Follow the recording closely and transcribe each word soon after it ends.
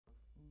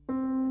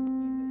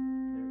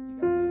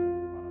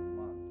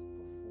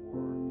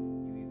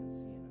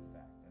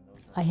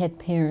I had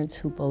parents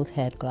who both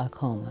had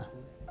glaucoma.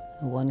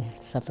 One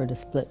suffered a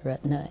split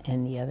retina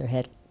and the other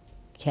had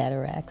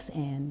cataracts,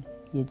 and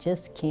you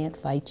just can't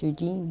fight your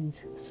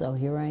genes. So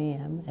here I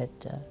am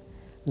at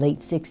late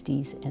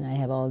 60s, and I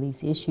have all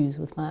these issues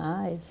with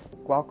my eyes.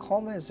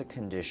 Glaucoma is a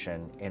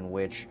condition in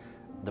which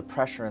the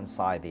pressure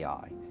inside the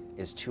eye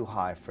is too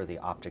high for the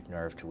optic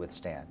nerve to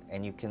withstand.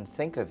 And you can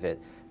think of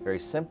it very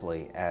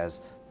simply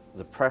as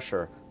the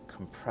pressure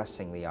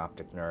compressing the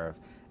optic nerve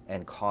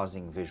and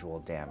causing visual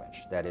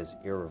damage that is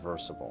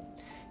irreversible.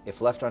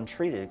 If left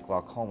untreated,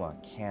 glaucoma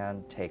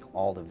can take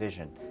all the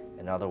vision,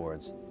 in other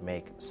words,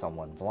 make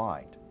someone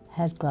blind.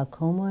 Had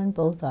glaucoma in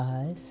both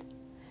eyes,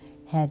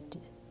 had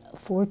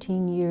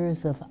 14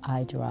 years of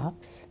eye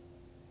drops,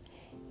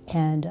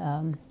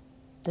 and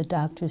the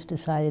doctors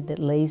decided that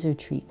laser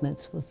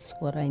treatments was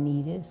what I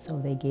needed, so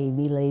they gave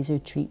me laser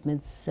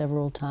treatments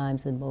several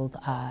times in both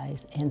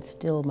eyes, and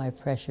still my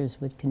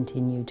pressures would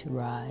continue to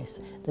rise.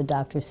 The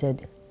doctor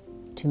said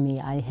to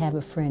me, I have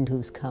a friend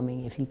who's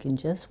coming. If you can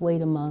just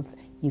wait a month,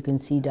 you can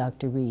see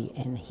Dr. Rhee,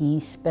 and he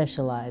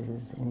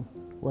specializes in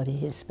what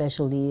his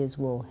specialty is,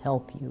 will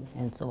help you.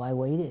 And so I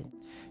waited.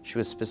 She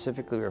was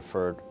specifically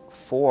referred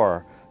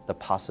for the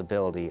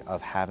possibility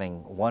of having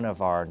one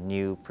of our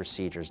new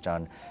procedures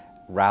done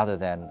rather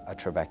than a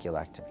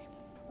trabeculectomy.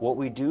 What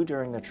we do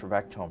during the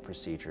trabectome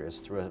procedure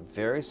is through a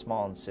very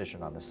small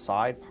incision on the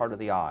side part of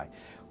the eye,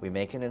 we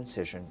make an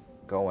incision,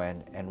 go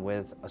in, and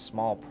with a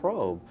small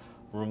probe,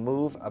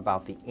 remove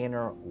about the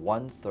inner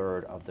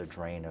 1/3 of the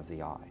drain of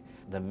the eye.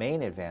 The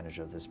main advantage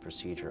of this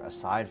procedure,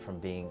 aside from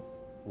being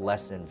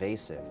less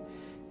invasive,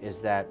 is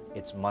that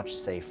it's much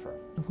safer.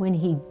 When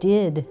he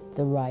did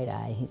the right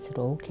eye, he said,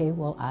 okay,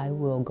 well, I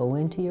will go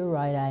into your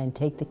right eye and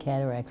take the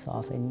cataracts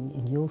off,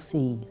 and you'll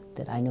see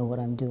that I know what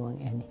I'm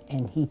doing.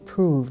 And he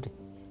proved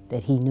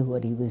that he knew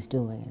what he was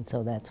doing, and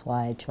so that's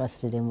why I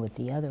trusted him with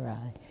the other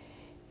eye.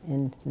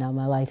 And now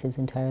my life is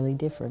entirely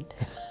different.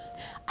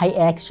 I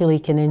actually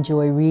can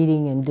enjoy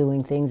reading and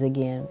doing things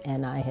again,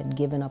 and I had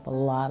given up a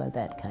lot of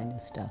that kind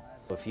of stuff.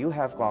 If you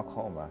have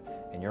glaucoma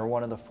and you're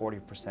one of the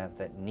 40%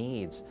 that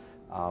needs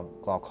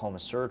glaucoma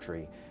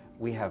surgery,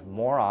 we have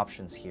more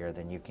options here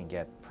than you can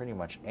get pretty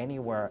much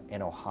anywhere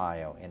in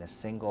Ohio in a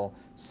single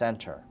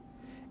center.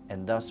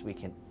 And thus we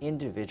can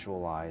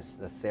individualize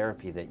the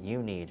therapy that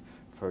you need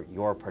for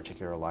your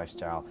particular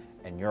lifestyle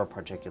and your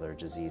particular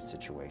disease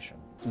situation.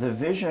 The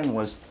vision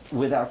was,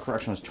 without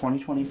correction, was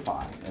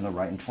 20/25 in the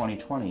right and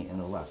 20/20 in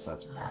the left. So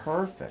that's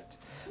perfect.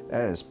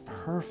 That is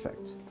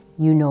perfect.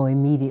 You know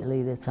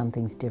immediately that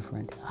something's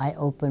different. I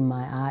opened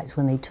my eyes.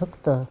 When they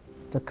took the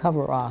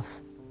cover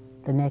off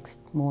the next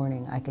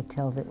morning, I could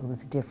tell that it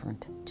was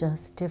different,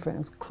 just different.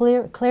 It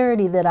was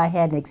clarity that I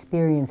hadn't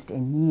experienced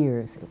in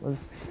years. It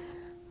was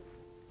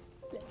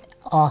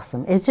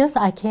awesome. It's just,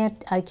 I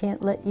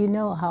can't let you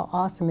know how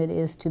awesome it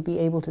is to be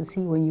able to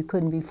see when you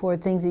couldn't before,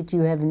 things that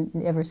you haven't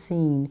ever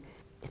seen.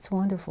 It's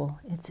wonderful.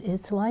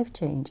 It's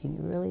life-changing.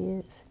 It really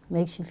is.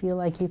 Makes you feel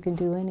like you can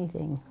do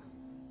anything.